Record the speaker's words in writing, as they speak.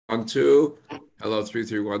3312. Hello,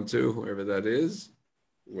 3312, whoever that is.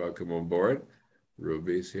 Welcome on board.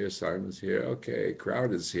 Ruby's here, Simon's here. Okay,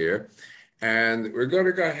 crowd is here. And we're going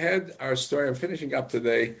to go ahead. Our story, I'm finishing up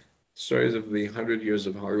today, stories of the 100 years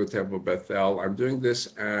of Hollywood Temple Bethel. I'm doing this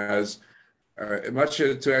as much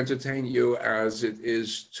to entertain you as it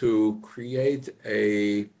is to create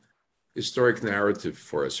a historic narrative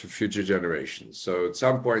for us, for future generations. So at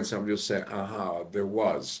some point, somebody will say, aha, there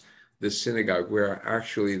was this synagogue where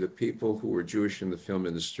actually the people who were Jewish in the film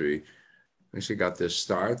industry actually got their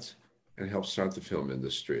start and helped start the film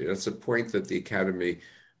industry. That's a point that the Academy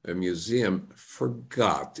Museum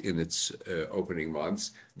forgot in its opening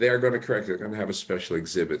months. They are going to correct it. They're going to have a special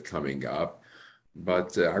exhibit coming up.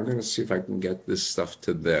 But I'm going to see if I can get this stuff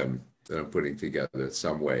to them that I'm putting together in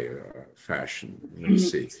some way, fashion. Let's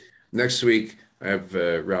see. Next week, I have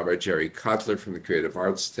Rabbi Jerry Kotler from the Creative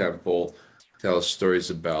Arts Temple tell us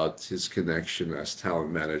stories about his connection as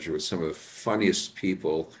talent manager with some of the funniest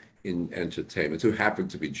people in entertainment who happen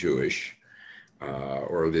to be Jewish,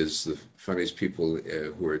 or there's the funniest people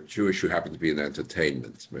who are Jewish who happen to be in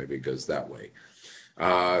entertainment. Maybe it goes that way.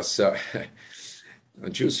 So, are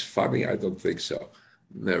Jews funny? I don't think so.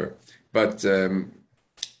 Never. But then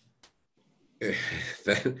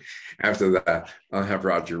after that, I'll have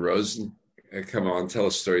Roger Rosen come on, tell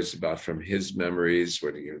us stories about from his memories,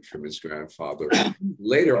 what he heard from his grandfather.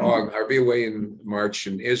 Later on, I'll be away in March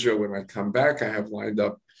in Israel. When I come back, I have lined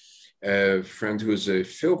up a friend who's a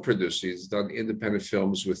film producer. He's done independent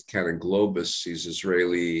films with Canon Globus. He's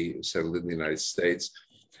Israeli, settled in the United States.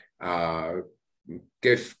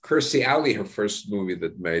 Gave Kirstie Alley her first movie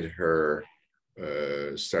that made her,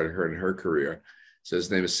 started her in her career. So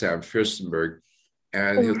his name is Sam Furstenberg.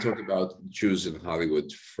 And he'll talk about Jews in Hollywood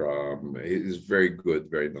he's very good,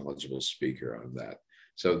 very knowledgeable speaker on that.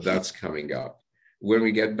 So that's coming up. When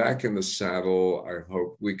we get back in the saddle, I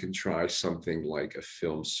hope we can try something like a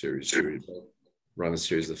film series. Run a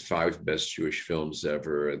series of 5 best Jewish films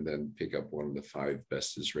ever, and then pick up one of the 5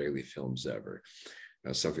 best Israeli films ever.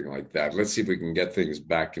 Something like that. Let's see if we can get things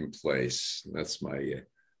back in place. That's my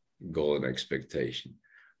goal and expectation.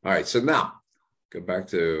 All right, so now, go back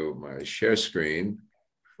to my share screen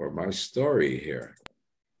for my story here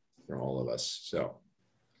for all of us. So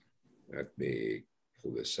let me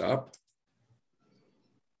pull this up.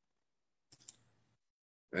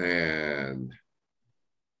 And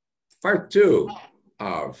part 2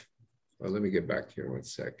 of, well, let me get back here 1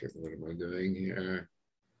 second. What am I doing here?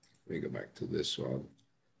 Let me go back to this one.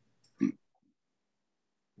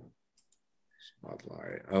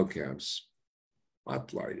 Spotlight. Okay, I'm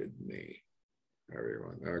spotlighted me.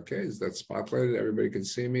 Everyone. Okay, is that spotlighted? Everybody can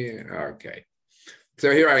see me? Okay.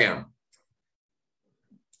 So here I am.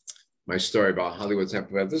 My story about Hollywood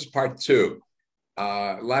Temple. This is part 2.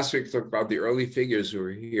 Last week, I talked about the early figures who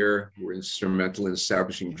were here, who were instrumental in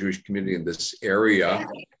establishing Jewish community in this area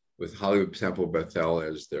with Hollywood Temple Bethel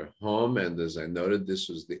as their home. And as I noted, this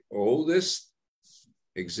was the oldest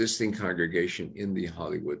existing congregation in the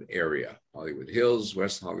Hollywood area. Hollywood Hills,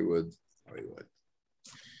 West Hollywood, Hollywood.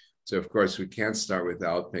 So, of course, we can't start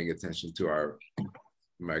without paying attention to our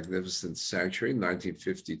magnificent sanctuary.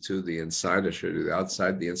 1952, the inside. I showed you the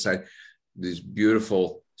outside. The inside, these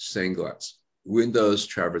beautiful stained glass windows,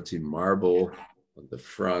 travertine marble on the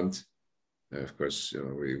front. And of course, you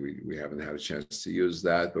know, we haven't had a chance to use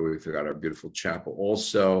that, but we've got our beautiful chapel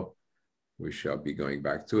also. We shall be going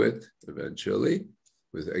back to it eventually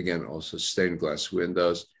with, again, also stained glass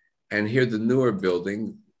windows. And here, the newer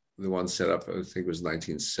building, the one set up, I think it was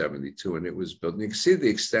 1972, and it was built. And you can see the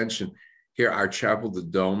extension here, our chapel, the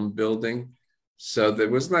dome building. So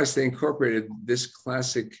that was nice. They incorporated this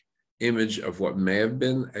classic image of what may have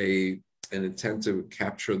been an intent to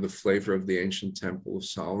capture the flavor of the ancient Temple of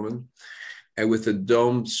Solomon, and with a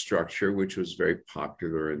domed structure, which was very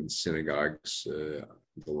popular in synagogues the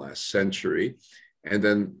last century. And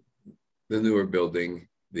then the newer building,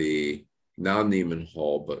 the now Neiman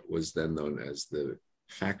Hall, but was then known as the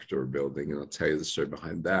Factor building, and I'll tell you the story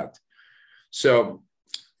behind that. So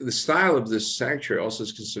the style of this sanctuary also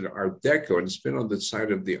is considered Art Deco, and it's been on the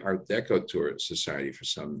side of the Art Deco Tour Society for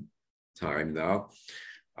some time now.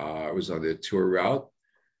 I was on the tour route,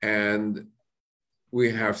 and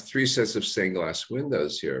we have 3 sets of stained glass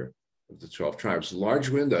windows here of the 12 tribes. Large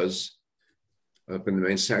windows up in the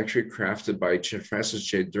main sanctuary, crafted by Francis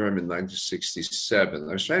J. Durham in 1967.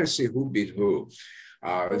 I was trying to see who beat who.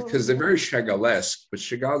 Because they're very Chagallesque, but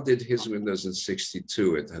Chagall did his windows in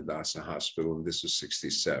 62 at Hadassah Hospital, and this was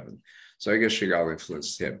 67. So I guess Chagall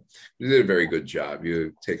influenced him. He did a very good job.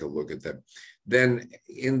 You take a look at them. Then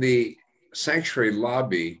in the sanctuary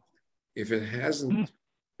lobby, if it hasn't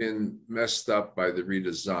been messed up by the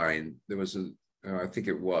redesign. There was I think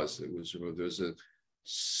it was removed. There was a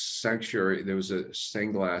sanctuary, there was a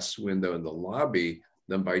stained glass window in the lobby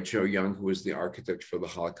done by Joe Young, who was the architect for the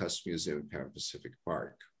Holocaust Museum in Pan Pacific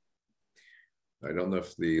Park. I don't know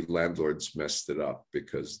if the landlords messed it up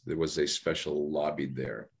because there was a special lobby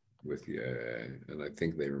there with, and I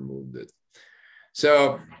think they removed it.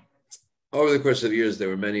 So over the course of the years, there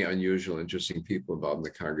were many unusual, interesting people involved in the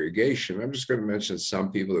congregation. I'm just going to mention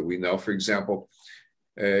some people that we know. For example,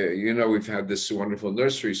 we've had this wonderful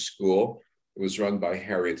nursery school. It was run by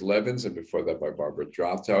Harriet Levins, and before that by Barbara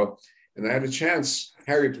Dratto. And I had a chance,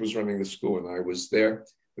 Harriet was running the school and I was there,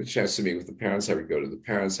 a chance to meet with the parents. I would go to the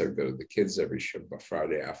parents, I would go to the kids every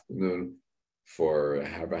Friday afternoon for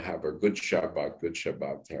have a good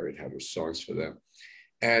Shabbat. Harriet had her songs for them.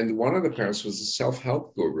 And one of the parents was a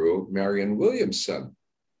self-help guru, Marian Williamson.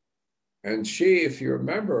 And she, if you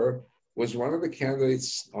remember, was one of the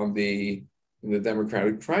candidates in the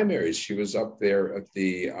Democratic primaries. She was up there at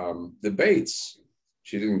the debates.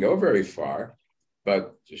 She didn't go very far,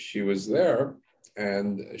 but she was there.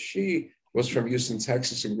 And she was from Houston,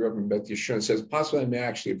 Texas, and grew up in Beth Yeshurun. Says possibly I may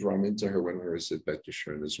actually have run into her when I was at Beth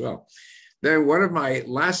Yeshurun as well. Then one of my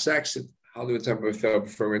last acts at Hollywood Temple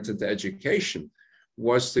before I went into education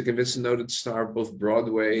was to convince a noted star of both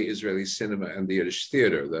Broadway, Israeli cinema, and the Yiddish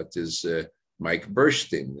theater. That is Mike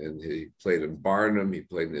Burstein, and he played in Barnum. He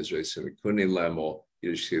played in Israeli cinema, Kuni Lemel,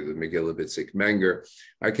 Yiddish theater, Megillah Bitzik Menger.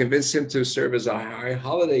 I convinced him to serve as a high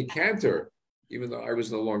holiday cantor, even though I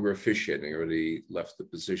was no longer officiating. I already left the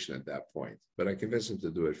position at that point, but I convinced him to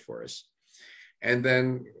do it for us. And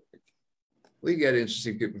then we get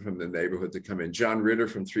interesting people from the neighborhood to come in. John Ritter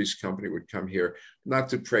from Three's Company would come here, not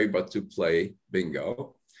to pray, but to play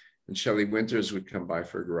bingo. And Shelley Winters would come by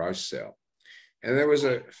for a garage sale. And there was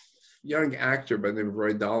a young actor by the name of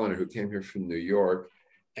Roy Dolliner who came here from New York.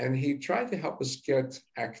 And he tried to help us get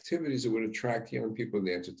activities that would attract young people in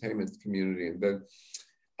the entertainment community. And then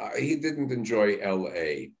he didn't enjoy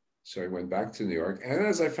LA. So he went back to New York. And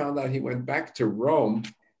as I found out, he went back to Rome.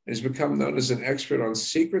 And he's become known as an expert on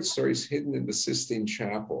secret stories hidden in the Sistine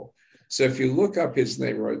Chapel. So if you look up his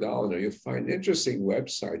name, Roy Dolliner, you'll find an interesting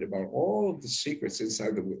website about all of the secrets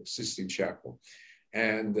inside the Sistine Chapel.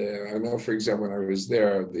 And I know, for example, when I was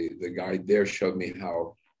there, the guide there showed me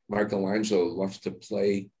how Michelangelo loved to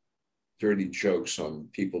play dirty jokes on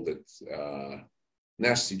people that,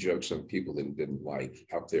 nasty jokes on people that he didn't like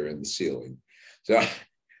up there in the ceiling. So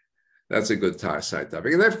that's a good side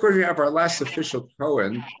topic. And then, of course, we have our last official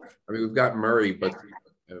Cohen. I mean, we've got Murray, but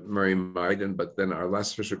Murray Maiden, but then our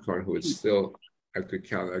last official Cohen, who is still, I could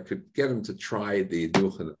get him to try the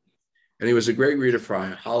Duchen. And he was a great reader for our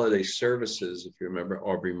holiday services, if you remember,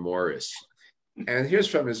 Aubrey Morris. And here's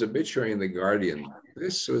from his obituary in The Guardian.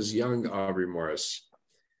 This was young Aubrey Morris.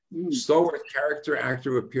 Stalwart character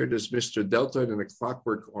actor who appeared as Mr. Deltoid in A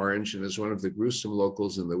Clockwork Orange and as one of the gruesome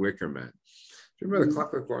locals in The Wicker Man. Do you remember The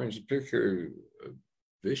Clockwork Orange? A particularly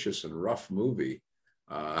vicious and rough movie.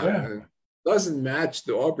 Doesn't match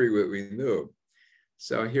the Aubrey that we knew.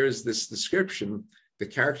 So here's this description. The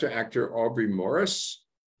character actor Aubrey Morris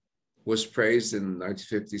was praised in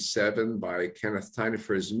 1957 by Kenneth Tyner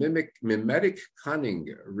for his mimetic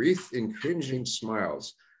cunning, wreathed in cringing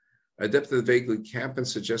smiles. Adept at the vaguely camp and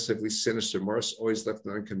suggestively sinister, Morris always left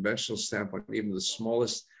an unconventional stamp on even the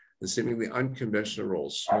smallest and seemingly unconventional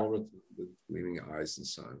roles, small with gleaming eyes and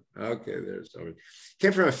so on. Okay, there's Aubrey.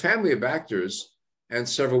 Came from a family of actors, and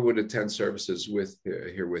several would attend services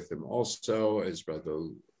here with him. Also, his brother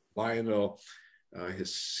Lionel,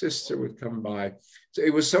 his sister would come by. So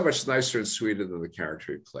it was so much nicer and sweeter than the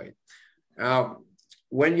character he played.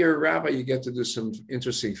 When you're a rabbi, you get to do some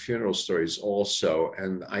interesting funeral stories also.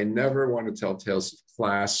 And I never want to tell tales of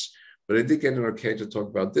class, but I did get an okay to talk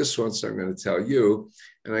about this one, so I'm going to tell you.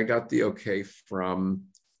 And I got the okay from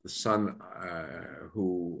the son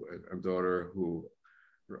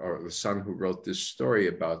the son who wrote this story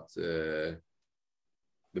about the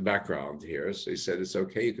background here. So he said, it's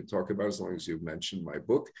okay, you can talk about it as long as you've mentioned my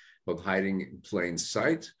book called Hiding in Plain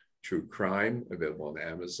Sight, True Crime, available on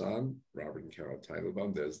Amazon, Robert and Carol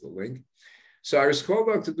Teitelbaum, there's the link. So I was called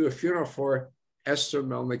out to do a funeral for Esther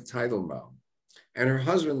Melnick Teitelbaum. And her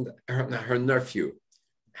husband, her nephew,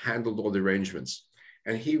 handled all the arrangements.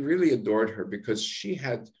 And he really adored her because she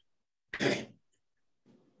had had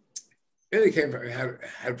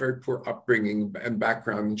very poor upbringing and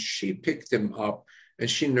background. And she picked him up and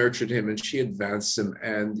she nurtured him and she advanced him,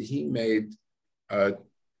 and he made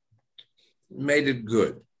it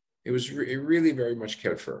good. It was really very much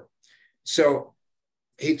cared for her. So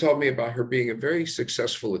he told me about her being a very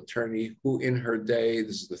successful attorney who in her day,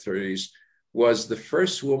 this is the 30s, was the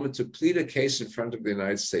first woman to plead a case in front of the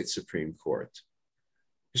United States Supreme Court.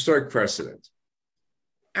 Historic precedent.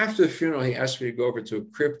 After the funeral, he asked me to go over to a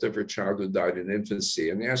crypt of her child who died in infancy,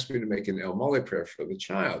 and he asked me to make an El Mole prayer for the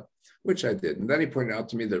child, which I did. And then he pointed out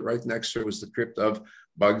to me that right next to her was the crypt of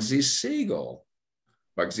Bugsy Siegel.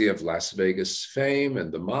 Bugsy of Las Vegas fame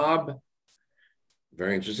and the mob.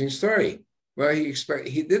 Very interesting story. Well,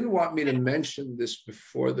 he didn't want me to mention this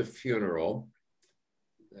before the funeral.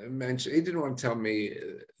 He didn't want to tell me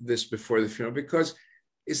this before the funeral because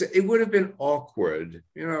it would have been awkward.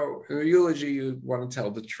 You know, in a eulogy, you want to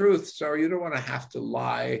tell the truth, so you don't want to have to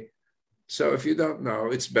lie. So if you don't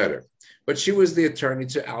know, it's better. But she was the attorney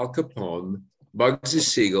to Al Capone, Bugsy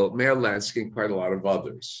Siegel, Mayor Lansky, and quite a lot of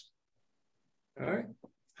others. All right.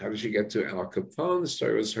 How did she get to Al Capone? The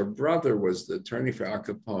story was her brother was the attorney for Al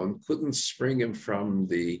Capone, couldn't spring him from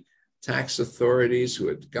the tax authorities who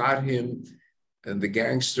had got him, and the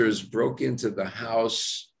gangsters broke into the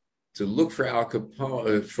house to look for Al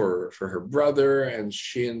Capone, for her brother, and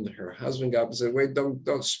she and her husband got up and said, wait,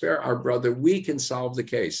 don't spare our brother. We can solve the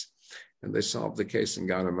case. And they solved the case and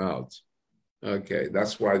got him out. Okay,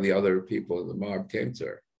 that's why the other people in the mob came to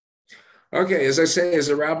her. Okay, as I say, as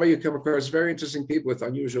a rabbi, you come across very interesting people with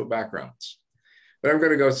unusual backgrounds. But I'm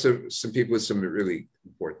going to go to some people with some really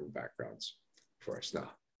important backgrounds for us now.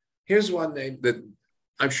 Here's one name that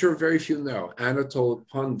I'm sure very few know, Anatole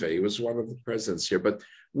Ponve. He was one of the presidents here, but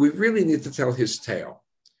we really need to tell his tale.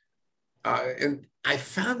 And I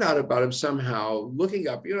found out about him somehow looking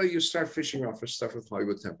up, you know, you start fishing around for stuff with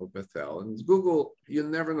Hollywood Temple Bethel, and Google, you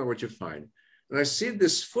never know what you find. And I see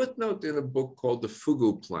this footnote in a book called The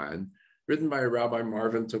Fugu Plan, written by Rabbi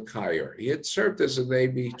Marvin Tokayer. He had served as a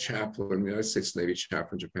Navy chaplain, the United States Navy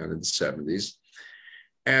chaplain in Japan in the 70s.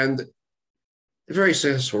 And a very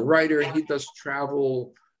successful writer. He does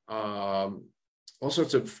travel, all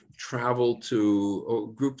sorts of travel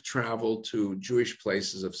to, group travel to Jewish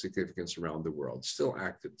places of significance around the world, still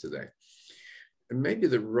active today. And maybe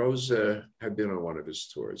the Rosa had been on one of his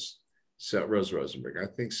tours. So Rose Rosenberg, I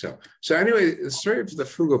think so. So anyway, the story of the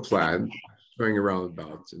Fugu Plan, going around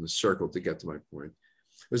about in a circle to get to my point,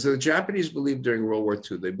 was that the Japanese believed during World War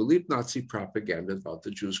II, they believed Nazi propaganda about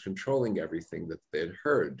the Jews controlling everything that they had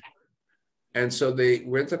heard. And so they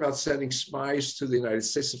went about sending spies to the United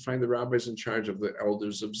States to find the rabbis in charge of the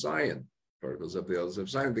Elders of Zion, articles of the Elders of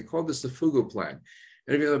Zion. They called this the Fugu Plan.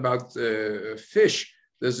 And if you know about fish,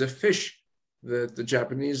 there's a fish that the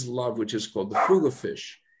Japanese love, which is called the fugu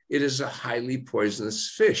fish. It is a highly poisonous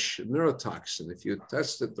fish, a neurotoxin. If you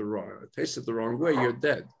taste it the wrong way, you're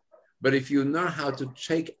dead. But if you know how to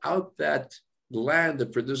take out that gland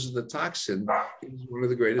that produces the toxin, it is one of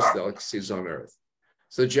the greatest delicacies on earth.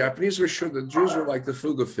 So the Japanese were sure the Jews were like the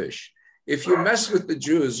fugu fish. If you mess with the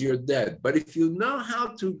Jews, you're dead. But if you know how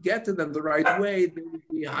to get to them the right way, they would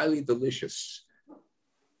be highly delicious.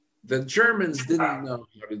 The Germans didn't know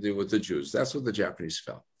how to deal with the Jews. That's what the Japanese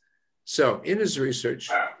felt. So in his research,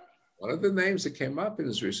 one of the names that came up in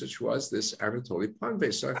his research was this Anatole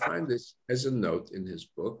Ponve. So I find this as a note in his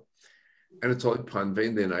book. Anatole Ponve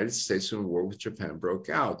in the United States when war with Japan broke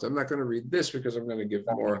out. I'm not going to read this because I'm going to give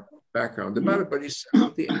more background about it, but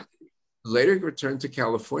he later returned to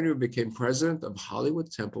California and became president of Hollywood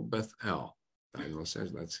Temple Bethel. In Los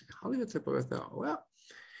Angeles, Hollywood Temple Bethel. Well,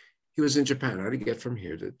 he was in Japan. How did he get from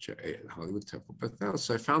here to Hollywood Temple Bethel?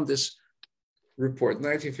 So I found this report,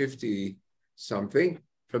 1950 something,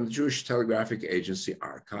 from the Jewish Telegraphic Agency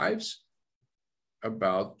archives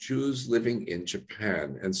about Jews living in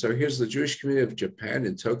Japan. And so here's the Jewish community of Japan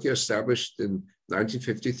in Tokyo, established in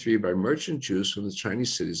 1953 by merchant Jews from the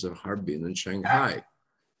Chinese cities of Harbin and Shanghai.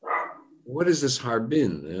 What is this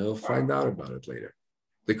Harbin? We'll find out about it later.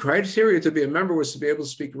 The criteria to be a member was to be able to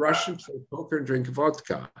speak Russian, play poker, and drink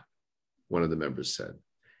vodka, one of the members said.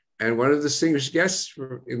 And one of the distinguished guests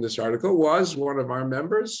in this article was one of our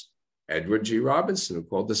members, Edward G. Robinson, who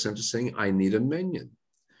called the center saying, I need a minion.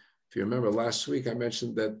 If you remember last week, I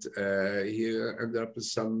mentioned that he ended up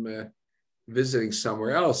with visiting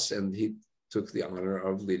somewhere else, and he took the honor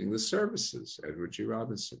of leading the services, Edward G.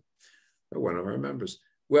 Robinson, one of our members.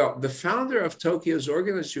 Well, the founder of Tokyo's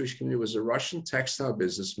organized Jewish community was a Russian textile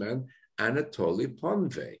businessman, Anatole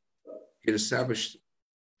Ponve. He had established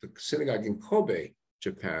the synagogue in Kobe,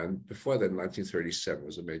 Japan, before that in 1937,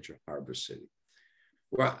 was a major harbor city.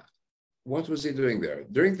 Well, what was he doing there?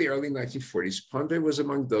 During the early 1940s, Ponve was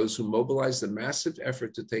among those who mobilized a massive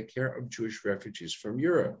effort to take care of Jewish refugees from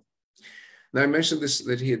Europe. Now, I mentioned this,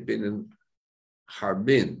 that he had been in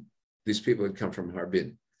Harbin. These people had come from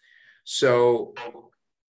Harbin. So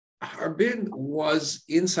Harbin was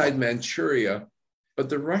inside Manchuria, but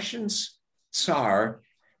the Russian Tsar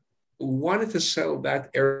wanted to settle that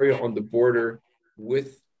area on the border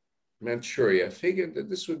with Manchuria, figured that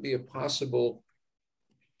this would be a possible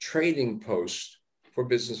trading post for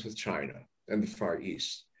business with China and the Far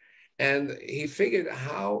East. And he figured,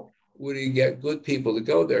 how would he get good people to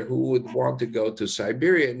go there who would want to go to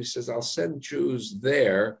Siberia? And he says, I'll send Jews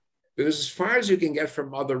there, because as far as you can get from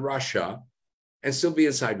Mother Russia and still be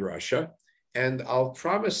inside Russia, and I'll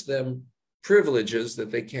promise them privileges that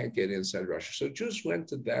they can't get inside Russia. So Jews went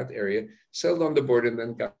to that area, settled on the border, and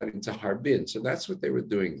then got into Harbin. So that's what they were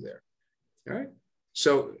doing there. All right.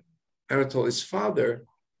 So Anatoly's father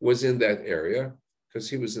was in that area because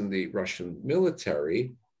he was in the Russian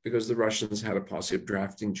military, because the Russians had a policy of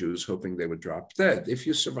drafting Jews, hoping they would drop dead. If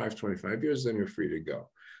you survive 25 years, then you're free to go.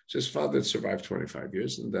 So his father survived 25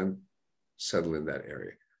 years and then settled in that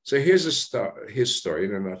area. So here's his story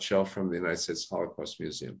in a nutshell from the United States Holocaust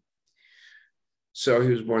Museum. So he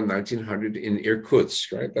was born in 1900 in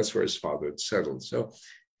Irkutsk, right? That's where his father had settled. So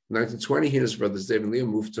in 1920, he and his brothers Dave and Leo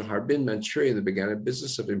moved to Harbin, Manchuria, and began a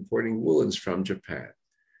business of importing woolens from Japan.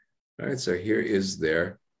 Right? So here is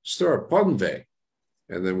their store, Ponve,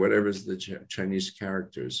 and then whatever's the Chinese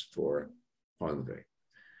characters for Ponve.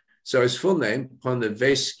 So his full name,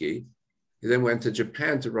 Ponevesky. He then went to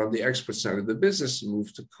Japan to run the export side of the business and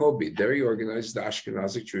moved to Kobe. There he organized the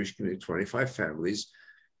Ashkenazic Jewish community, 25 families,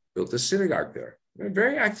 built a synagogue there.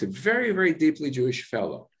 Very active, very, very deeply Jewish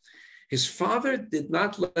fellow. His father did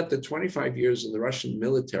not let the 25 years in the Russian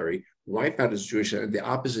military wipe out his Jewish, and the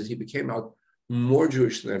opposite, he became out more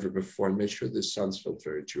Jewish than ever before and made sure that his sons felt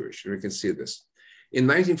very Jewish. And we can see this. In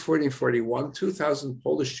 1940 and 41, 2,000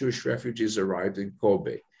 Polish Jewish refugees arrived in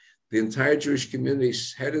Kobe. The entire Jewish community,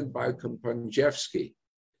 headed by Ponevesky,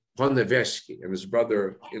 and his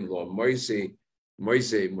brother-in-law Moisei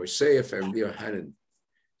Moiseyev and Leo Hanan,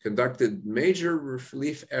 conducted major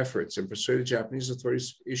relief efforts and persuaded Japanese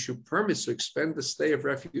authorities to issue permits to expand the stay of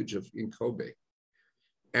refuge in Kobe.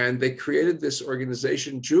 And they created this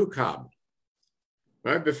organization, JewCom.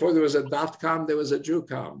 Right? Before there was a .com, there was a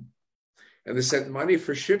JewCom. And they sent money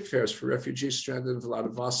for ship fares for refugees stranded in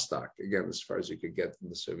Vladivostok, again, as far as you could get from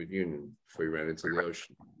the Soviet Union before you ran into the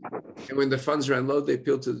ocean. And when the funds ran low, they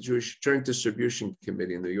appealed to the Jewish Joint Distribution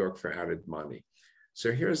Committee in New York for added money.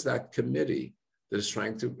 So here's that committee that is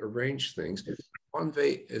trying to arrange things.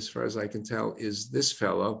 Ponve, as far as I can tell, is this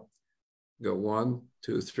fellow. Go 1,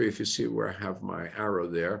 2, 3. If you see where I have my arrow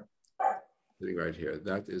there, sitting right here,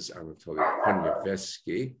 that is Anatoly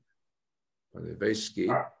Ponevesky.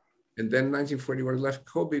 And then in 1941, he left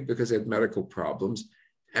Kobe because he had medical problems.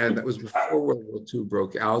 And that was before World War II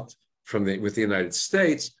broke out with the United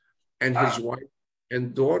States. And his wife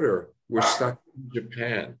and daughter were stuck in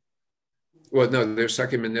Japan. Well, no, they're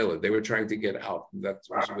stuck in Manila. They were trying to get out. That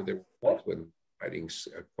was where they were caught when fighting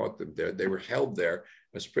caught them there. They were held there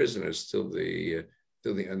as prisoners till the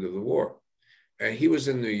end of the war. And he was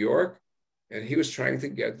in New York, and he was trying to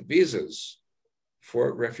get visas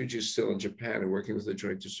for refugees still in Japan and working with the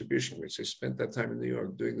Joint Distribution Committee. So he spent that time in New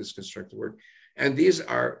York doing this constructive work. And these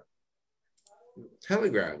are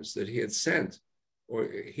telegrams that he had sent, or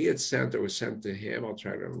was sent to him. I'll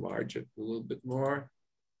try to enlarge it a little bit more.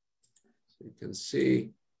 You can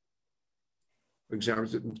see, for example,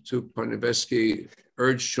 to Ponevesky,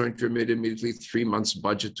 urged Joint Committee immediately 3 months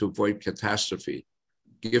budget to avoid catastrophe.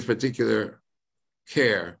 Give particular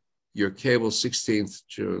care, your cable 16th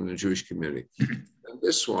to the Jewish community. And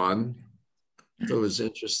this one, that was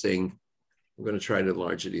interesting. I'm going to try to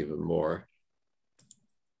enlarge it even more.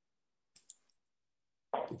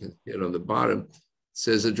 You can see it on the bottom. It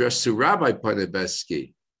says addressed to Rabbi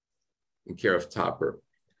Ponevesky in care of Topper.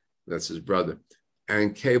 That's his brother.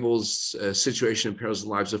 And cable's situation imperils the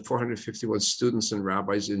lives of 451 students and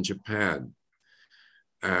rabbis in Japan.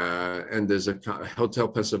 And there's a Hotel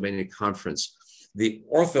Pennsylvania conference. The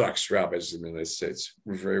Orthodox rabbis in the United States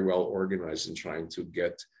were very well organized in trying to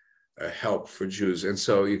get help for Jews. And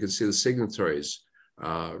so you can see the signatories,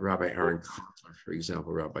 Rabbi Aaron Kotler, for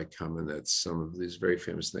example, Rabbi Kamenetz, some of these very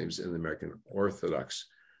famous names in the American Orthodox,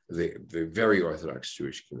 the very Orthodox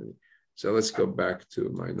Jewish community. So let's go back to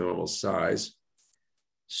my normal size.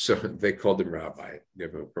 So they called him rabbi,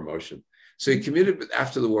 gave him a promotion. So he commuted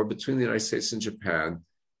after the war between the United States and Japan.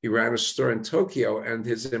 He ran a store in Tokyo, and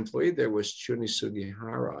his employee there was Chuni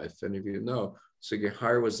Sugihara. If any of you know,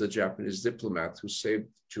 Sugihara was the Japanese diplomat who saved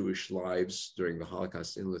Jewish lives during the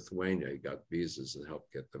Holocaust in Lithuania. He got visas and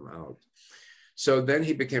helped get them out. So then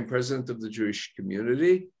he became president of the Jewish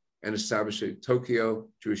community and established a Tokyo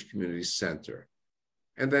Jewish Community Center.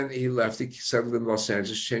 And then he left, he settled in Los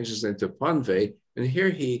Angeles, changed his name to Ponve, and here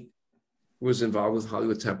he was involved with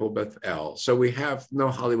Hollywood Temple Beth El. So we have no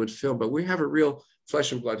Hollywood film, but we have a real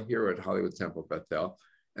flesh and blood hero at Hollywood Temple Bethel.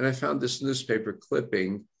 And I found this newspaper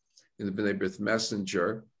clipping in the B'nai B'rith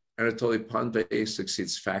Messenger, Anatoly Pandey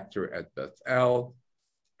succeeds factor at Bethel.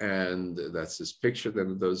 And that's his picture then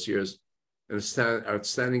of those years. An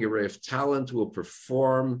outstanding array of talent who will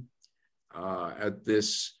perform at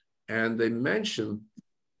this. And they mention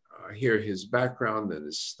here his background and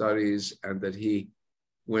his studies, and that he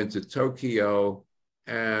went to Tokyo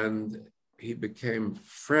and he became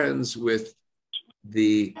friends with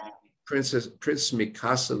the Prince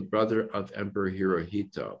Mikasa, brother of Emperor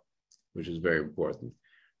Hirohito, which is very important.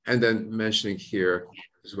 And then mentioning here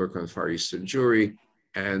his work on Far Eastern Jewry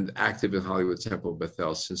and active in Hollywood Temple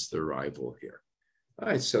Bethel since the arrival here. All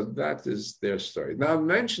right, so that is their story. Now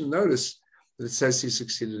notice that it says he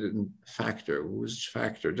succeeded in Factor. Who was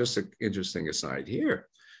Factor? Just an interesting aside here.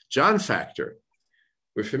 John Factor.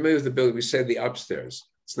 We're familiar with the building. We said the upstairs.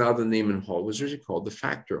 It's now the Neiman Hall. It was originally called the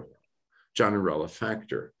Factor Hall. John and Rella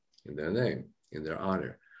Factor in their name, in their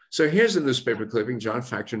honor. So here's a newspaper clipping, John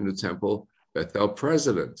Factor, New Temple Bethel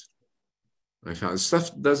president. I found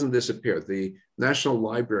stuff doesn't disappear. The National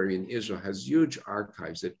Library in Israel has huge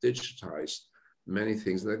archives. They've digitized many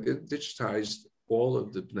things. They've digitized all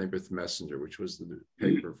of the B'nai B'rith Messenger, which was the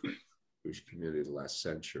paper for the Jewish community the last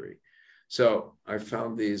century. So I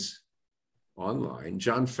found these online.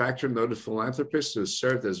 John Factor, noted philanthropist who has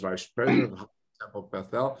served as vice president of Temple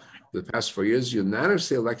Bethel for the past 4 years,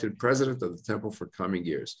 unanimously elected president of the temple for coming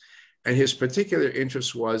years. And his particular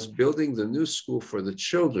interest was building the new school for the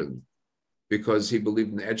children, because he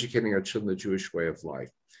believed in educating our children the Jewish way of life.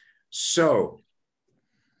 So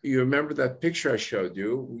you remember that picture I showed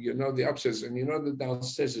you, you know the upstairs, and you know the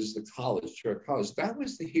downstairs is the college, Jewish college. That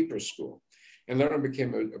was the Hebrew school. And then it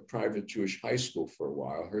became a private Jewish high school for a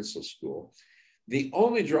while, Herzl School. The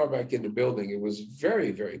only drawback in the building, it was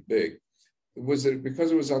very, very big, was that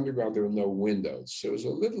because it was underground, there were no windows. So it was a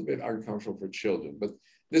little bit uncomfortable for children. But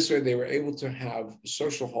this way, they were able to have a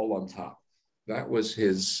social hall on top. That was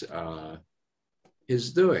his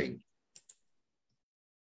doing.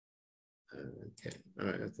 Okay, all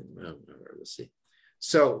right, let's see.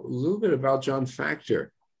 So a little bit about John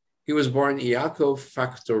Factor. He was born Yaakov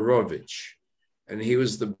Faktorovich, and he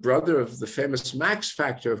was the brother of the famous Max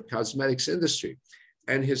Factor of cosmetics industry.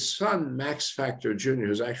 And his son, Max Factor Jr.,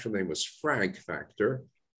 whose actual name was Frank Factor,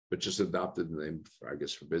 but just adopted the name, I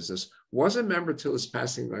guess, for business, was a member till his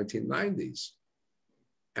passing in the 1990s.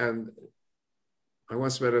 And I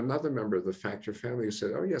once met another member of the Factor family who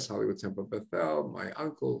said, oh yes, Hollywood Temple Bethel, my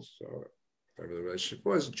uncle, so whatever the relationship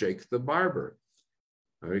was, Jake the Barber.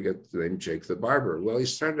 How did he get the name Jake the Barber? Well, he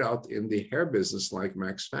started out in the hair business like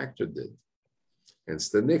Max Factor did. Hence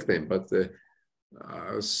the nickname, but the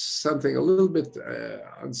something a little bit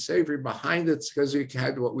unsavory behind it, because he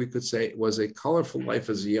had what we could say was a colorful life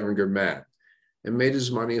as a younger man and made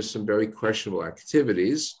his money of some very questionable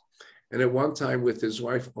activities. And at one time with his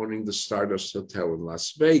wife owning the Stardust Hotel in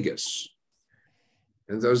Las Vegas.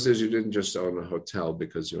 In those days, you didn't just own a hotel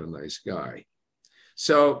because you're a nice guy.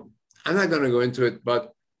 So I'm not going to go into it,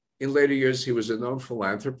 but in later years, he was a known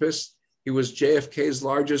philanthropist. He was JFK's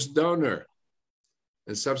largest donor.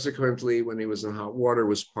 And subsequently, when he was in hot water,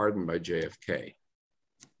 was pardoned by JFK.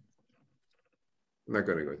 I'm not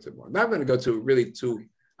going to go into more. Now I'm going to go to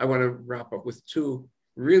I want to wrap up with two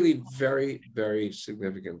really very, very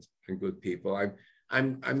significant and good people.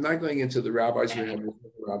 I'm not going into the rabbis. We have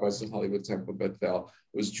rabbis in Hollywood Temple Bethel.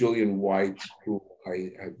 It was Julian White, who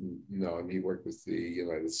I had known. He worked with the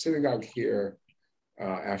United Synagogue here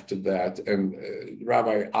after that. And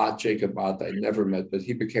Rabbi Jacob Ott, I never met, but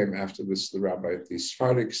he became after this the rabbi at the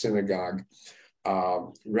Sephardic Synagogue.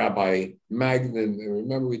 Rabbi Magnin, and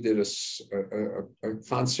remember we did a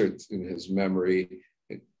concert in his memory,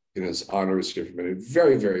 in his honor, a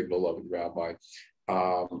very, very beloved rabbi.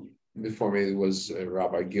 Before me was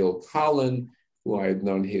Rabbi Gil Collin, who I had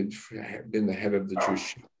known. He had been the head of the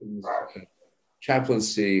Jewish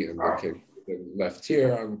chaplaincy and then left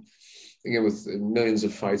here. Again, with millions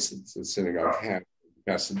of fights that the synagogue had in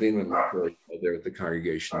Pasadena, and there at the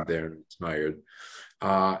congregation there and retired.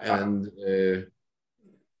 And there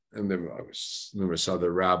was numerous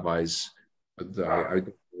other rabbis. But I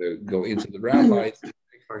go into the rabbis. The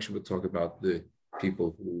function would talk about the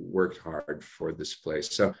people who worked hard for this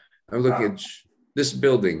place. So I'm looking at this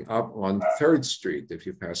building up on 3rd Street, if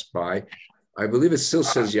you pass by. I believe it still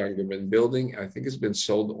says Youngerman Building. I think it's been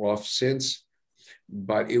sold off since,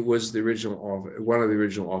 but it was the original one of the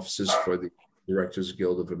original offices for the Directors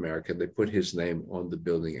Guild of America. They put his name on the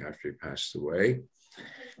building after he passed away.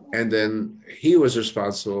 And then he was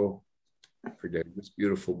responsible for getting this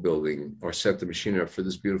beautiful building, or set the machinery up for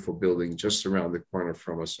this beautiful building just around the corner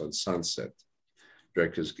from us on Sunset.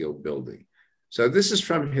 Directors Guild building. So this is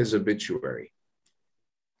from his obituary.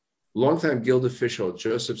 Longtime Guild official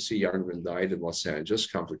Joseph C. Youngman died in Los Angeles,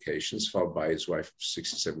 complications, followed by his wife of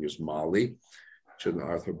 67 years, Molly, children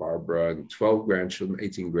Arthur, Barbara, and 12 grandchildren,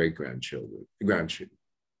 18 great-grandchildren,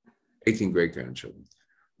 18 great-grandchildren.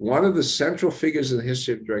 One of the central figures in the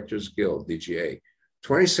history of Directors Guild, DGA,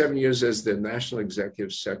 27 years as the National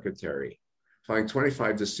Executive Secretary, following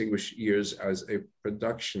 25 distinguished years as a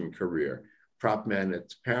production career, prop man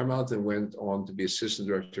at Paramount, and went on to be assistant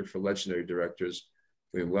director for legendary directors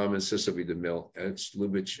William Wellman, Cecil B. DeMille, Ernst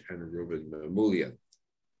Lubitsch, and Ruben Mamoulian.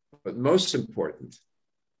 But most important,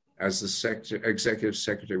 as the executive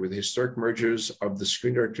secretary with the historic mergers of the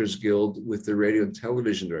Screen Directors Guild with the Radio and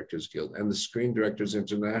Television Directors Guild and the Screen Directors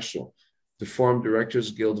International to form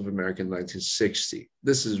Directors Guild of America in 1960.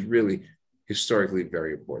 This is really historically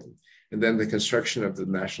very important. And then the construction of the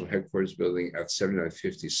national headquarters building at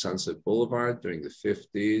 7950 Sunset Boulevard during the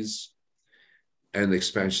 50s, and the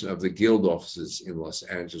expansion of the Guild offices in Los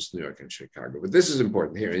Angeles, New York, and Chicago. But this is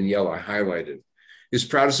important here in yellow, I highlighted. His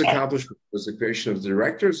proudest accomplishment was the creation of the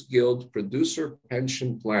Directors Guild Producer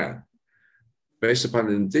Pension Plan, based upon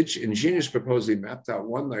an ingenious proposal he mapped out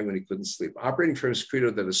one night when he couldn't sleep. Operating from his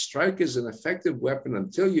credo that a strike is an effective weapon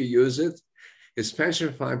until you use it, his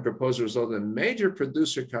pension plan proposal resulted in a major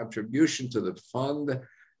producer contribution to the fund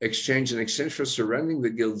exchange in exchange for surrendering the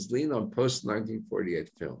Guild's lien on post-1948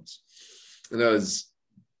 films. In other words,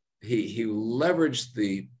 he leveraged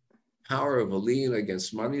the power of a lien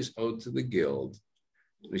against monies owed to the Guild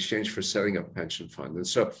in exchange for setting up a pension fund. And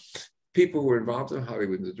so people who were involved in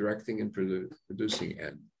Hollywood in the directing and producing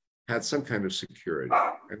end had some kind of security.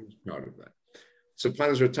 I was proud of that. So upon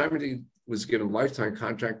his retirement, he was given a lifetime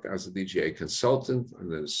contract as a DGA consultant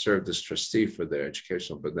and then served as trustee for their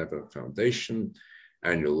Educational Benevolent Foundation,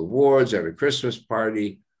 annual awards, every Christmas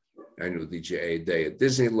party, annual DGA day at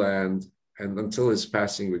Disneyland, and until his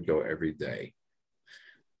passing, he would go every day.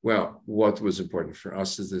 Well, what was important for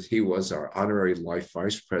us is that he was our honorary life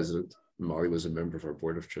vice president. Molly was a member of our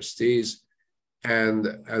board of trustees. And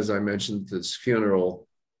as I mentioned, this funeral,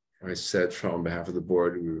 I said on behalf of the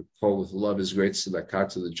board, we recall with love his great tzedakah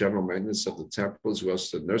to the general maintenance of the temple, as well as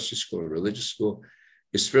to the nursery school and religious school.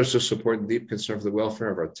 His spiritual support and deep concern for the welfare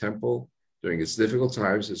of our temple during its difficult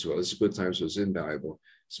times, as well as good times, was invaluable.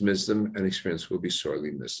 His wisdom and experience will be sorely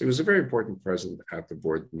missed. He was a very important presence at the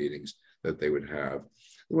board meetings that they would have.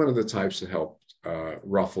 One of the types that helped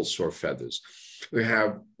ruffle sore feathers. When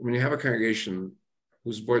you have a congregation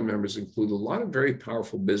whose board members include a lot of very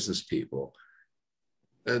powerful business people,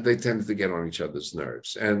 they tended to get on each other's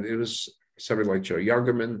nerves. And it was somebody like Joe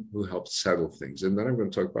Youngerman who helped settle things. And then I'm going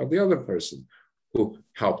to talk about the other person who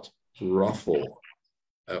helped ruffle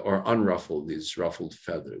or unruffle these ruffled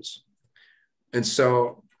feathers. And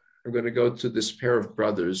so I'm going to go to this pair of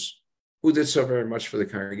brothers who did so very much for the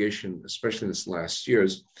congregation, especially in this last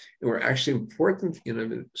years, and were actually important in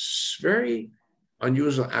a very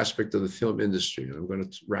unusual aspect of the film industry. And I'm going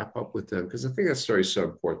to wrap up with them because I think that story is so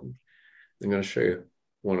important. I'm going to show you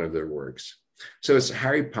one of their works. So it's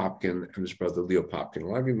Harry Popkin and his brother Leo Popkin. A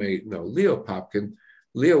lot of you may know Leo Popkin.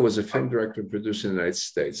 Leo was a film director and producer in the United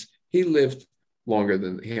States. He lived longer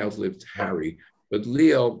than he outlived Harry, but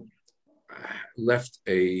Leo left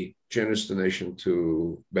a generous donation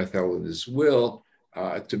to Bethel in his will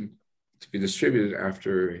to be distributed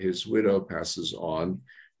after his widow passes on.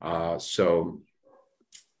 So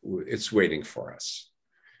it's waiting for us.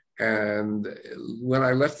 And when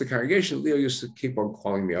I left the congregation, Leo used to keep on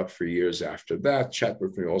calling me up for years after that, chat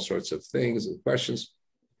with me all sorts of things and questions.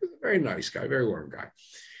 Very nice guy, very warm guy.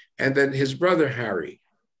 And then his brother Harry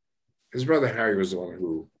was the one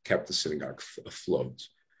who kept the synagogue afloat.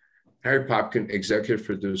 Harry Popkin, executive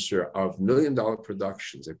producer of $1 Million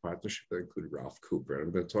Productions, a partnership that included Ralph Cooper. And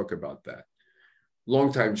I'm going to talk about that.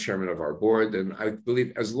 Longtime chairman of our board. And I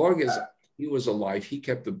believe as long as he was alive, he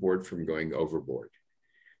kept the board from going overboard.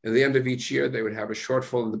 At the end of each year, they would have a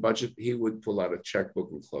shortfall in the budget. He would pull out a checkbook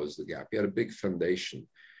and close the gap. He had a big foundation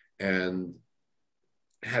and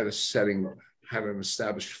had an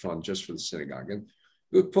established fund just for the synagogue. And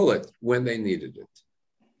he would pull it when they needed it.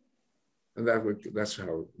 And that's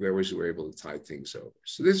how they always were able to tide things over.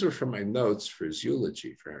 So these were from my notes for his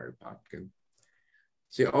eulogy for Harry Popkin.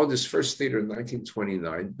 So he owned his first theater in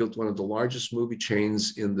 1929, built one of the largest movie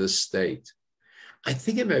chains in the state. I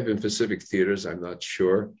think it may have been Pacific Theaters, I'm not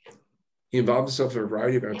sure. He involved himself in a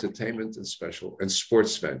variety of entertainment and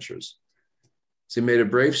sports ventures. So he made a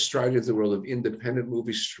brave stride into the world of independent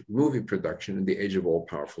movie production in the age of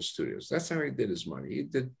all-powerful studios. That's how he did his money. He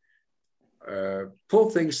did pull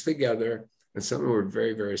things together, and some of them were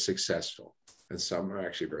very, very successful, and some are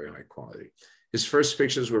actually very high quality. His first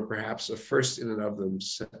pictures were perhaps a first in and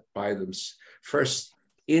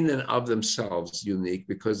of themselves unique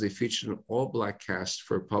because they featured an all-black cast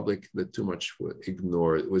for a public that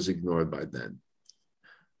was ignored by then.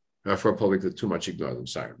 For a public that too much ignored them.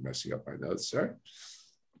 Sorry, I'm messing up my notes, sorry.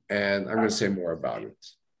 And I'm going to say more about it.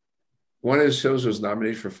 One of his films was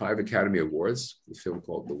nominated for 5 Academy Awards, the film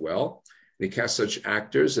called The Well. And he cast such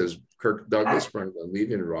actors as Kirk Douglas, Brian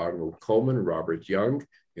Levy, and Ronald Coleman, Robert Young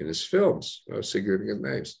in his films, significant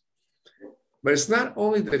names. But it's not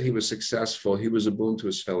only that he was successful, he was a boon to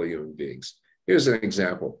his fellow human beings. Here's an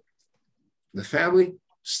example. The family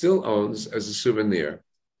still owns, as a souvenir,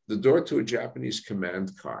 the door to a Japanese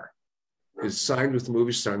command car. It's signed with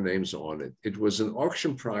movie star names on it. It was an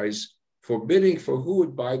auction prize for bidding for who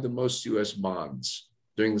would buy the most US bonds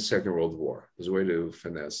during the Second World War. It was a way to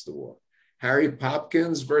finance the war. Harry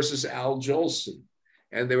Popkins versus Al Jolson.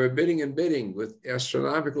 And they were bidding and bidding with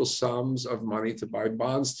astronomical sums of money to buy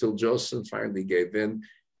bonds till Jolson finally gave in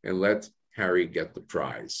and let Harry get the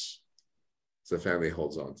prize. So the family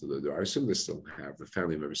holds on to the door. I assume the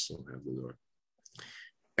family members still have the door.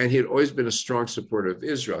 And he had always been a strong supporter of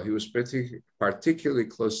Israel. He was particularly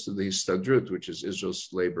close to the Histadrut, which is Israel's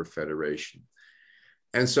labor federation.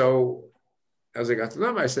 And so as I got to know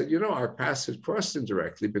him, I said, our paths had crossed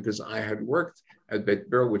indirectly because I had worked at Beit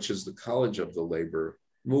Berl, which is the college of the labor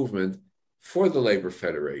movement for the Labor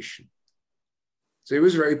Federation. So he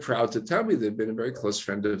was very proud to tell me that he'd been a very close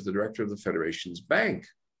friend of the director of the Federation's bank,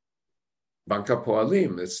 Bank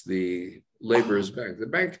HaPoalim. It's the laborers' bank. The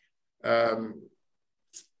bank,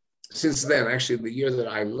 since then, actually the year that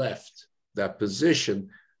I left that position,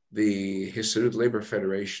 the Histadrut Labor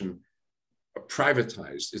Federation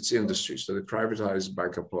privatized its industry. So they privatized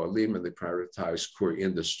Bank HaPoalim and they privatized Kur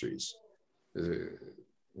Industries.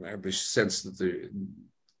 I have the sense that the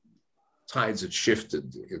tides had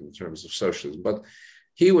shifted in terms of socialism. But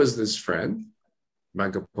he was this friend,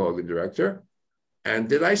 Bank HaPoalim director. And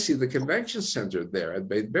did I see the convention center there at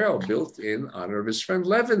Beit Berl built in honor of his friend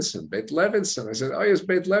Levinson, Beit Levinson? I said, oh, yes,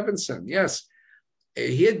 Beit Levinson. Yes.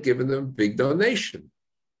 He had given them a big donation.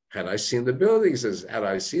 Had I seen the building? He says, had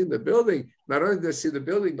I seen the building? Not only did I see the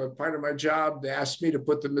building, but part of my job, they asked me to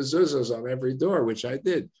put the mezuzahs on every door, which I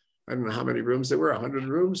did. I don't know how many rooms there were, 100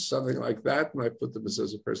 rooms, something like that. And I put the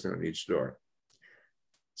mezuzah person on each door.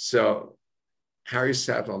 So Harry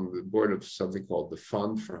sat on the board of something called the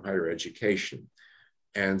Fund for Higher Education.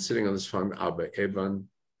 And sitting on this fund, Abba Eban,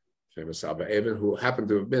 famous Abba Eban, who happened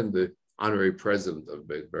to have been the honorary president of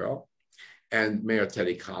Beit Berl, and Mayor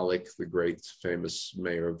Teddy Kollek, the great famous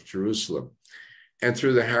mayor of Jerusalem. And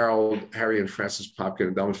through the Harry and Francis Popkin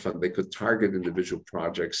Endowment Fund, they could target individual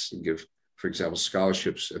projects and give, for example,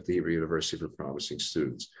 scholarships at the Hebrew University for promising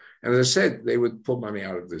students. And as I said, they would pull money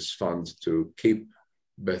out of this fund to keep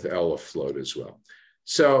Beth El afloat as well.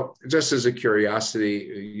 So just as a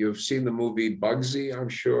curiosity, you've seen the movie Bugsy, I'm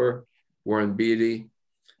sure, Warren Beatty,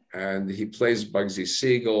 and he plays Bugsy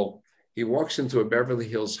Siegel. He walks into a Beverly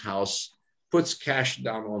Hills house, puts cash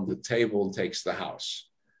down on the table and takes the house.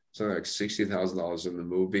 Something like $60,000 in the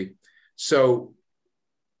movie. So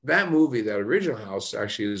that movie, that original house,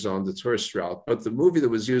 actually is on the tourist route, but the movie that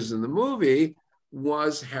was used in the movie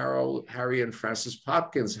was Harry and Francis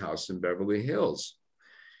Popkin's house in Beverly Hills.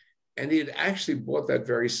 And he had actually bought that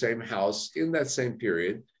very same house in that same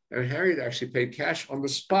period. And Harry had actually paid cash on the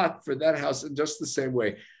spot for that house in just the same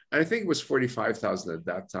way. And I think it was $45,000 at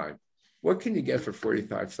that time. What can you get for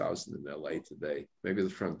 $45,000 in LA today? Maybe the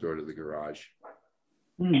front door to the garage.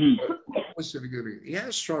 Mm-hmm. He had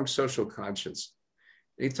a strong social conscience.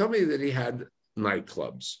 And he told me that he had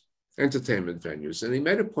nightclubs, entertainment venues, and he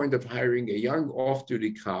made a point of hiring a young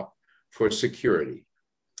off-duty cop for security.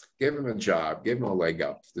 Gave him a job, gave him a leg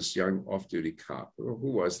up, this young off-duty cop. Well,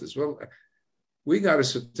 who was this? Well, we got a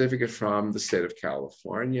certificate from the state of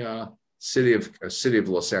California, city of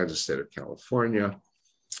Los Angeles, state of California.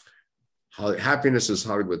 Happiness is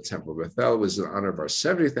Hollywood Temple Bethel was in honor of our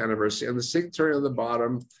 70th anniversary. And the signatory on the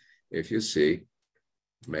bottom, if you see,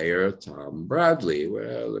 Mayor Tom Bradley.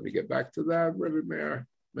 Well, let me get back to that. Where did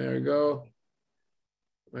Mayor go?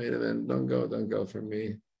 Wait a minute, don't go for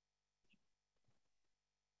me.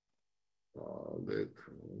 Hold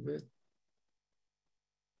it.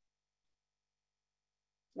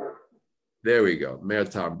 There we go, Mayor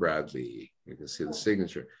Tom Bradley. You can see the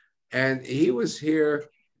signature. And he was here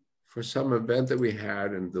for some event that we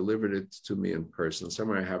had and delivered it to me in person.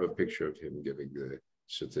 Somewhere I have a picture of him giving the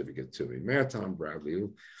certificate to me. Mayor Tom Bradley,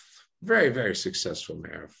 very, very successful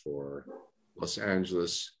mayor for Los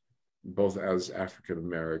Angeles, both as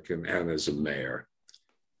African-American and as a mayor,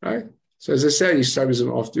 right? So as I said, he started as an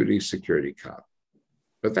off-duty security cop.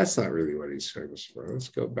 But that's not really what he's famous for. Let's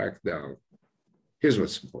go back down. Here's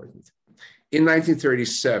what's important. In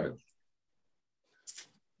 1937,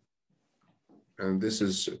 and this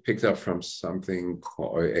is picked up from something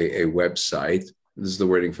called a website. This is the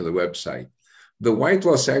wording for the website. The white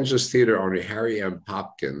Los Angeles theater owner, Harry M.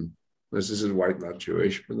 Popkin, this is white, not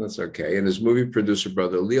Jewish, but that's okay, and his movie producer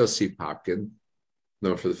brother, Leo C. Popkin,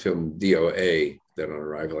 known for the film DOA, Dead on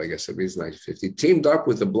Arrival, I guess it means 1950, teamed up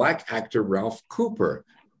with the black actor Ralph Cooper,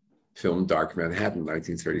 film Dark Manhattan,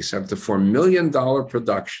 1937, to form $1 million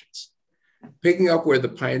productions. Picking up where the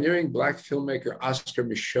pioneering black filmmaker Oscar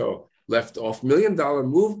Michaud left off, $1 Million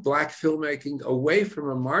moved black filmmaking away from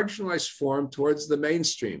a marginalized form towards the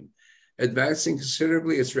mainstream, advancing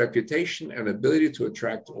considerably its reputation and ability to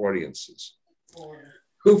attract audiences.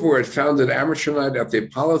 Cooper had founded Amateur Night at the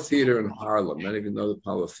Apollo Theater in Harlem. Many of you know the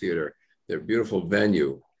Apollo Theater, their beautiful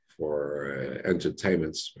venue for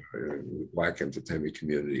entertainments, black entertainment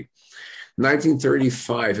community.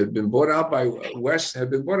 1935 had been bought out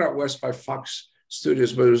west by Fox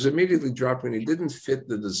Studios, but it was immediately dropped when it didn't fit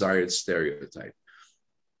the desired stereotype.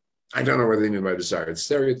 I don't know what they mean by desired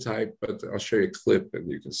stereotype, but I'll show you a clip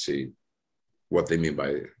and you can see what they mean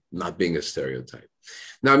by not being a stereotype.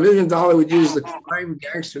 Now, $1 Million would use the crime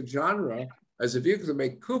gangster genre as a vehicle to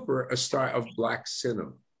make Cooper a star of black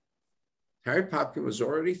cinema. Harry Popkin was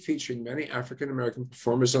already featuring many African-American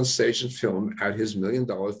performers on stage and film at his $1 Million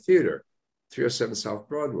Theater, 307 South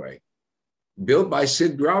Broadway. Built by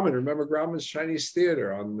Sid Grauman. Remember Grauman's Chinese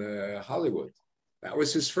Theater on Hollywood? That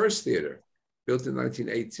was his first theater, built in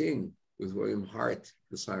 1918 with William Hart,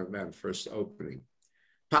 the Silent Man, first opening.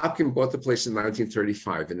 Popkin bought the place in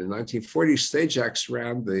 1935, and in 1940, stage acts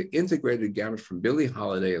ran the integrated gamut from Billie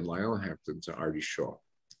Holiday and Lionel Hampton to Artie Shaw.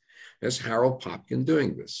 There's Harold Popkin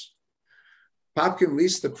doing this. Popkin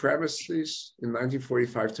leased the premises in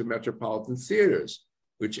 1945 to Metropolitan Theaters,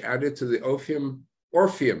 which added to the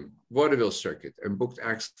Orpheum vaudeville circuit and booked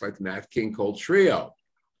acts like Nat King Cole Trio.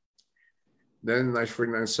 Then in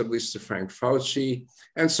 1949, subleased to Frank Fauci,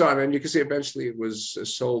 and so on. And you can see eventually it was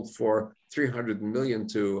sold for $300 million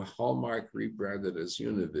to Hallmark, rebranded as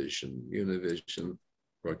Univision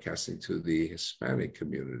broadcasting to the Hispanic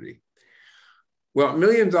community. Well, $1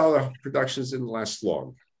 Million productions didn't last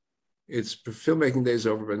long. Its filmmaking days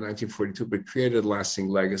over by 1942, but created a lasting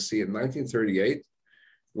legacy. In 1938,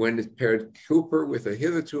 when it paired Cooper with a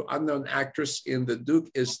hitherto unknown actress in The Duke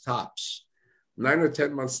is Tops. 9 or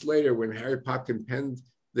 10 months later, when Harry Popkin penned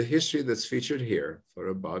the history that's featured here, for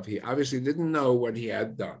above, he obviously didn't know what he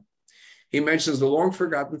had done. He mentions the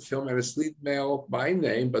long-forgotten film and its lead male by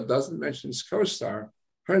name, but doesn't mention his co-star.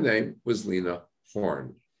 Her name was Lena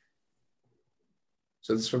Horn.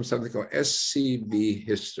 So this is from something called SCV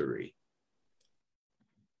History.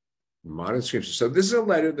 Modern Scripture. So this is a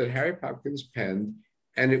letter that Harry Popkins penned,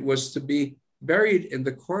 and it was to be buried in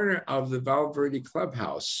the corner of the Valverde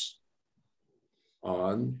Clubhouse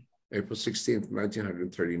on April 16th,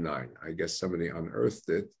 1939. I guess somebody unearthed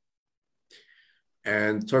it.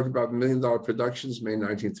 And talked about $1 Million Productions, May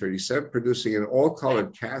 1937, producing an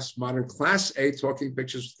all-colored cast, modern Class A talking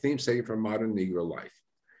pictures, themes taken from modern Negro life.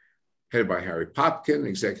 Headed by Harry Popkin,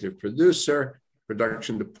 executive producer,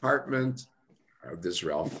 production department, there's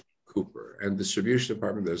Ralph Cooper, and distribution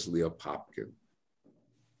department, there's Leo Popkin.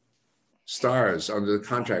 Stars under the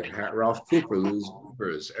contract, Ralph Cooper, Louis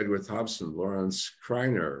Goobers, Edward Thompson, Lawrence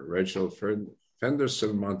Kreiner, Reginald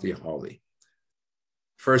Fenderson, Monty Hawley.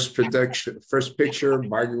 First picture,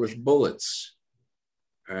 Bargain with Bullets.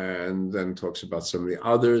 And then talks about some of the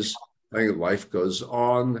others. I think Life Goes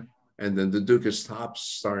On. And then The Duke is Tops,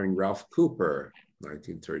 starring Ralph Cooper,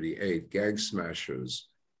 1938, Gag Smashers,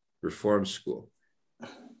 Reform School. All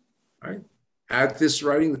right. At this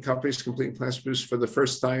writing, the company's completing plans to produce for the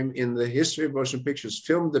first time in the history of motion pictures,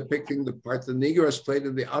 film depicting the part the Negro has played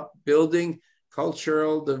in the upbuilding,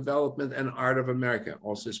 cultural development, and art of America.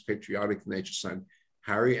 Also his patriotic nature, signed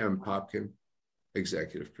Harry M. Popkin,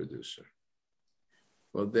 executive producer.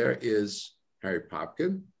 Well, there is Harry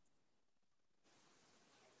Popkin.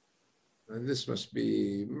 And this must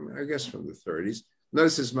be, I guess, from the 30s.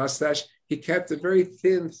 Notice his mustache. He kept a very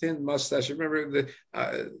thin mustache. Remember,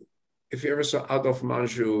 if you ever saw Adolphe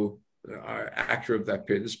Menjou, actor of that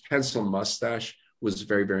period, this pencil mustache was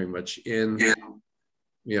very, very much in.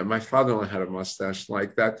 Yeah, my father-in-law had a mustache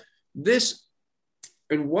like that. This,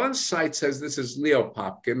 in one site says this is Leo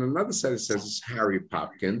Popkin, another site says it's Harry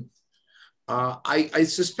Popkin. I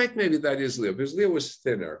suspect maybe that is Leo, because Leo was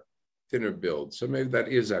thinner build. So maybe that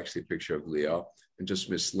is actually a picture of Leo and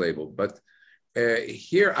just mislabeled. But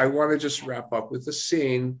here I want to just wrap up with a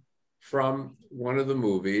scene from one of the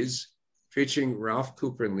movies featuring Ralph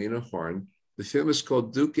Cooper and Lena Horn. The film is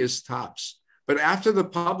called Duke is Tops. But after the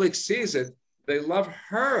public sees it, they love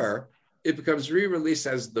her. It becomes re-released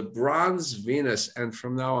as The Bronze Venus. And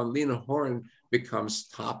from now on, Lena Horn becomes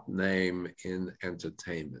top name in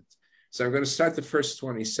entertainment. So I'm going to start the first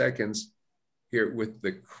 20 seconds here with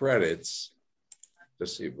the credits,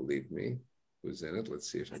 just so you believe me who's in it.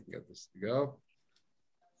 Let's see if I can get this to go.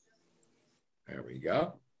 There we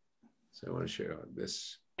go. So I want to show you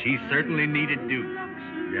this. She certainly needed Duke.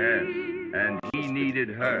 Yes, and he needed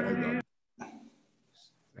her. Hold on.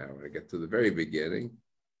 Now I'm going to get to the very beginning.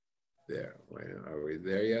 There. Are we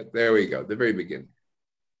there yet? There we go. The very beginning.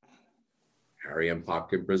 Harry and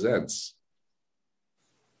Popkin presents.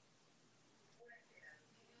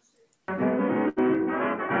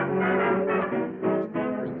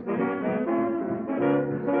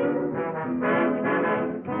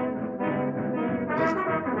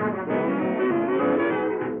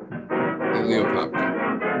 Leo Popkin.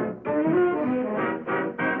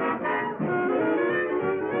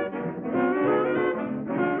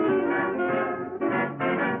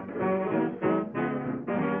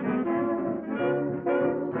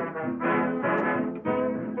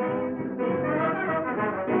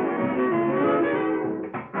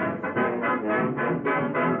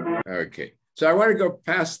 Okay, so I want to go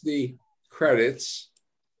past the credits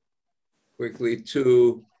quickly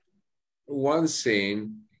to one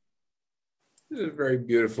scene. It's a very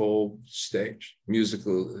beautiful stage,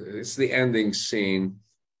 musical. It's the ending scene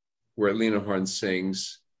where Lena Horn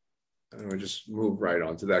sings. And we'll just move right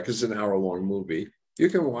on to that because it's an hour-long movie. You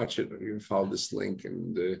can watch it. You can follow this link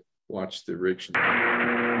and watch the original.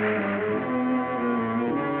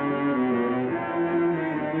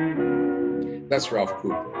 That's Ralph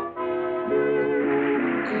Cooper.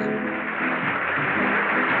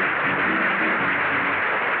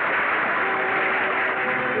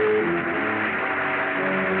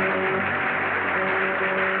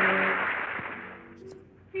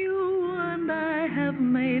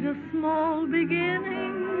 Made a small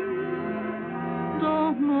beginning,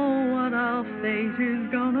 don't know what our fate is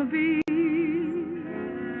gonna be.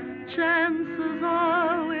 Chances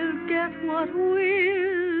are we'll get what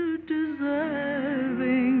we're deserving.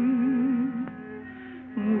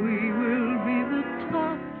 We will be the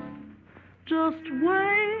tops, just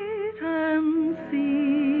wait and see.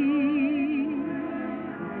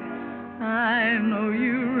 I know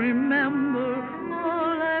you remember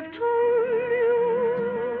all I've told you.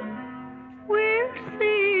 We'll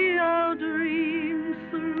see our dreams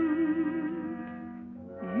soon.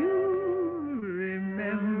 You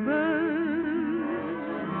remember.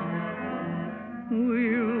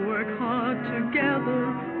 We'll work hard together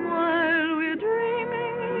while we're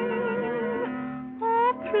dreaming.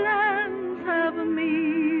 Our plans have a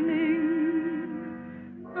meaning.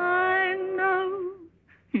 I know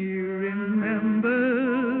you remember.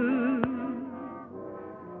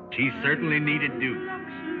 She certainly needed Duke.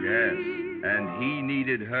 Yes, and he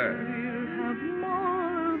needed her. We'll have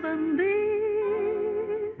more than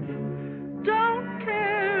these. Don't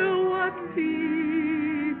care what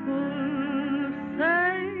people say.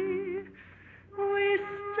 We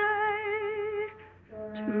stay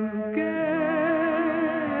together.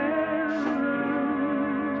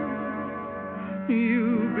 You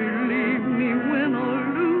believe me when or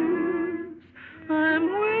lose, I'm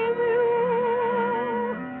with you.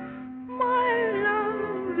 My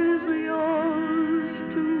love is yours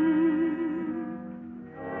too.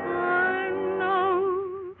 I know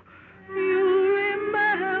you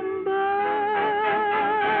remember.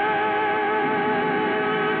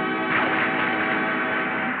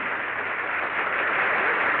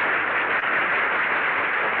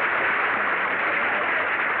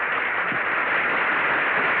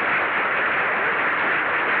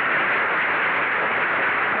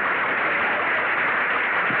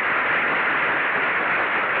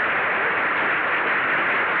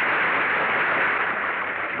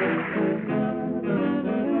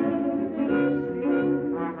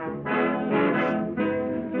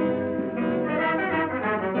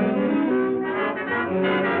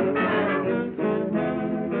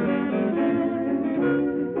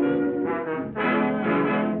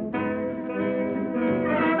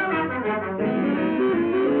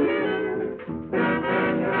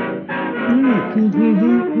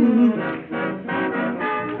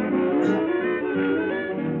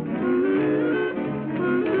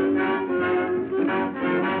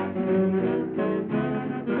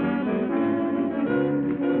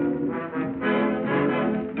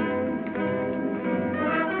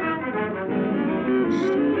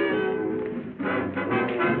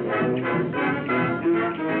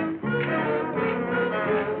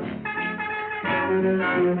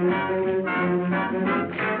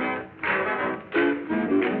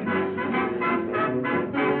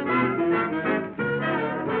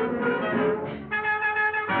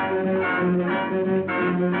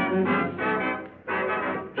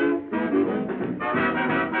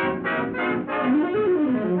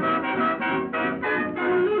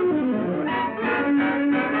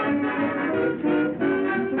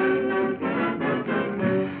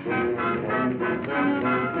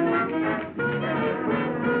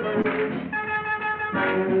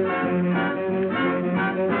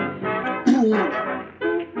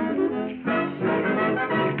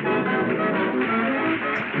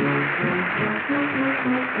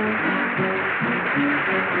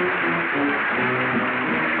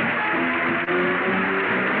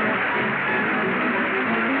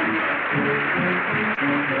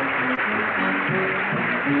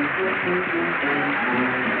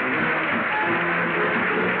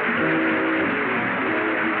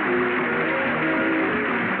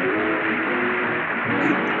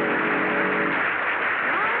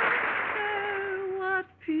 What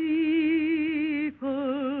people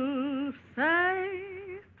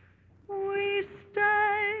say, we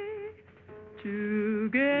stay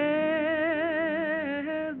together.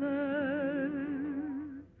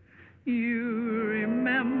 You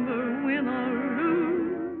remember win or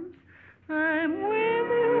lose, I'm with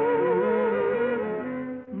you.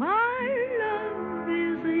 My love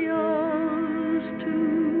is yours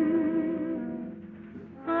too.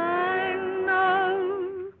 I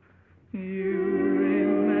know you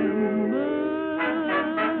remember.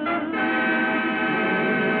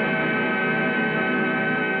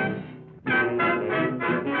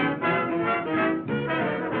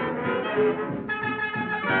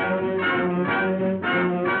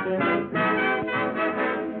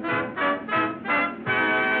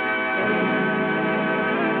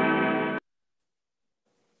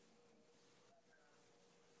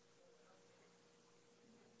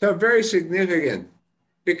 So very significant,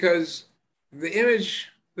 because the image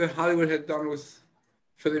that Hollywood had done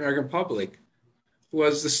for the American public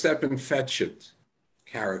was the step and fetch it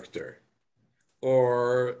character,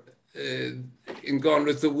 or in Gone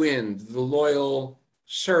with the Wind, the loyal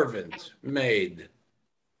servant maid,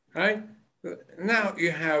 right? Now you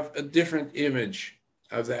have a different image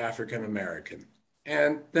of the African American,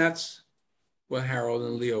 and that's what Harold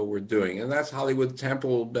and Leo were doing, and that's Hollywood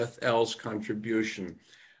Temple Beth El's contribution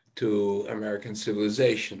to American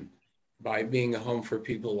civilization by being a home for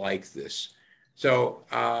people like this. So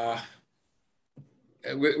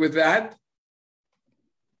with that,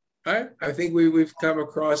 right, I think we've come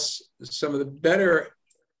across some of the better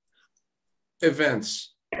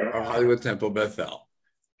events of Hollywood Temple Beth El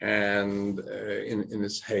and in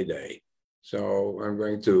its heyday. So I'm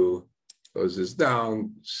going to close this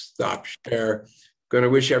down, stop share. Going to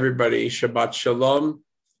wish everybody Shabbat Shalom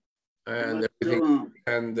and everything.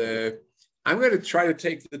 And I'm going to try to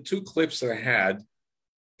take the two clips that I had,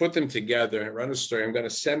 put them together and run a story. I'm going to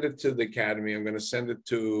send it to the Academy. I'm going to send it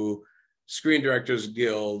to Screen Directors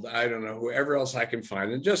Guild. I don't know, whoever else I can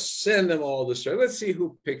find, and just send them all the story. Let's see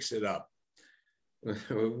who picks it up.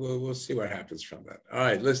 We'll see what happens from that. All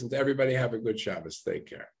right, listen to everybody. Have a good Shabbos. Take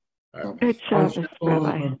care. Good Shabbos,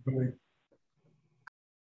 Rabbi.